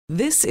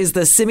This is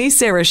the Simi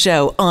Sara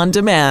Show on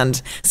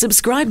demand.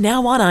 Subscribe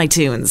now on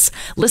iTunes.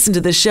 Listen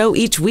to the show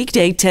each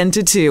weekday 10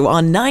 to 2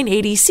 on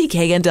 980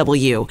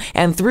 CKNW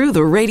and through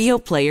the Radio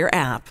Player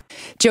app.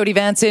 Jody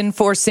Vance in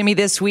for Simi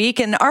this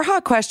week. And our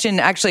hot question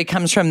actually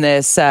comes from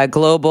this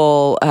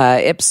global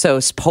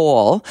Ipsos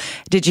poll.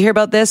 Did you hear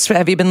about this?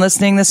 Have you been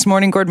listening this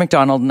morning? Gord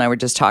McDonald and I were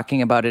just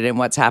talking about it and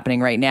what's happening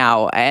right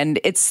now. And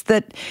it's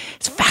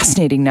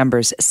fascinating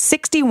numbers.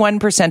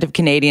 61% of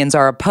Canadians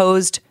are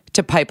opposed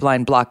to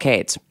pipeline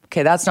blockades.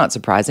 Okay, that's not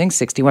surprising.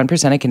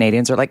 61% of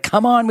Canadians are like,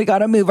 come on, we got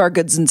to move our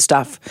goods and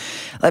stuff.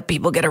 Let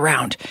people get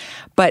around.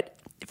 But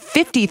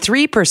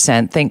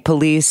 53% think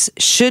police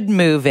should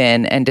move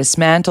in and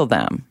dismantle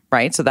them,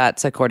 right? So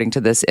that's according to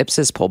this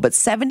Ipsos poll. But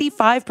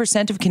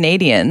 75% of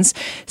Canadians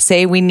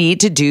say we need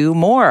to do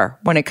more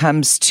when it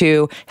comes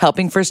to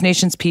helping First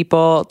Nations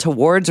people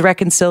towards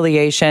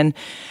reconciliation.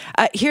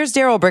 Here's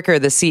Daryl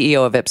Bricker, the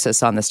CEO of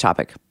Ipsos, on this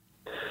topic.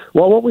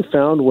 Well, what we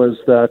found was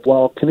that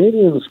while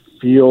Canadians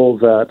feel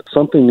that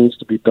something needs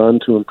to be done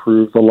to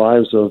improve the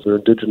lives of their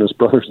Indigenous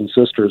brothers and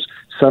sisters,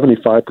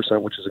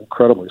 75%, which is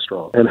incredibly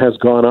strong, and has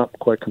gone up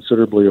quite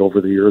considerably over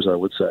the years, I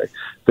would say.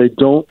 They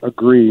don't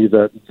agree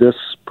that this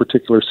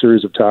particular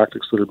series of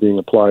tactics that are being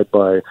applied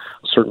by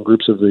certain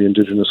groups of the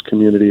Indigenous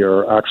community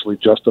are actually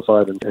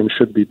justified and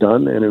should be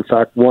done, and in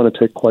fact want to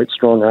take quite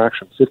strong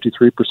action.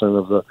 53%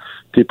 of the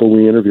people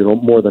we interviewed,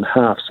 more than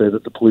half, say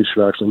that the police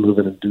should actually move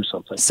in and do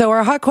something. So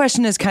our hot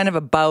question is kind of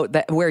about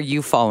where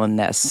you fall in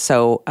this.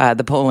 So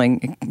the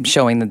polling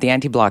showing that the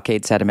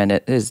anti-blockade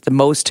sentiment is the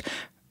most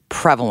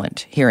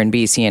prevalent here in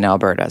BC and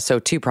Alberta. So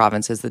two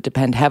provinces that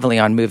depend heavily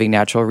on moving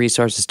natural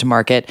resources to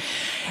market.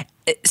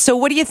 So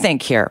what do you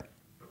think here?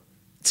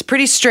 It's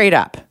pretty straight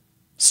up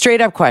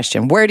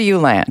question. Where do you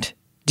land?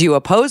 Do you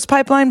oppose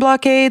pipeline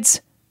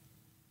blockades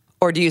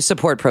or do you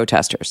support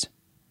protesters?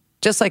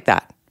 Just like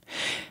that.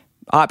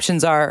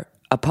 Options are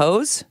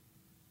oppose,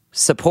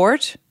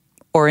 support,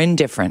 or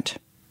indifferent.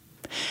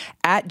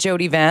 At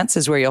Jody Vance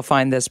is where you'll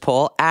find this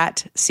poll,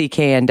 at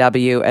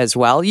CKNW as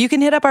well. You can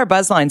hit up our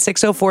buzz line,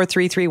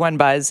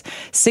 604-331-BUZZ,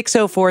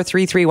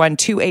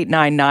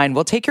 604-331-2899.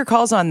 We'll take your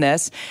calls on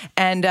this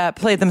and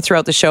play them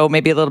throughout the show,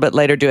 maybe a little bit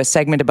later, do a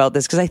segment about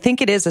this, because I think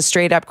it is a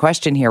straight up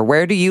question here.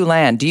 Where do you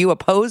land? Do you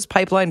oppose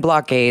pipeline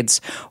blockades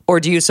or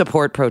do you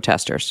support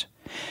protesters?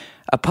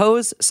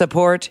 Oppose,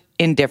 support,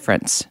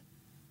 indifference.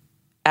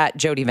 At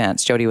Jody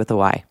Vance, Jody with a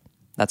Y.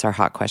 That's our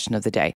hot question of the day.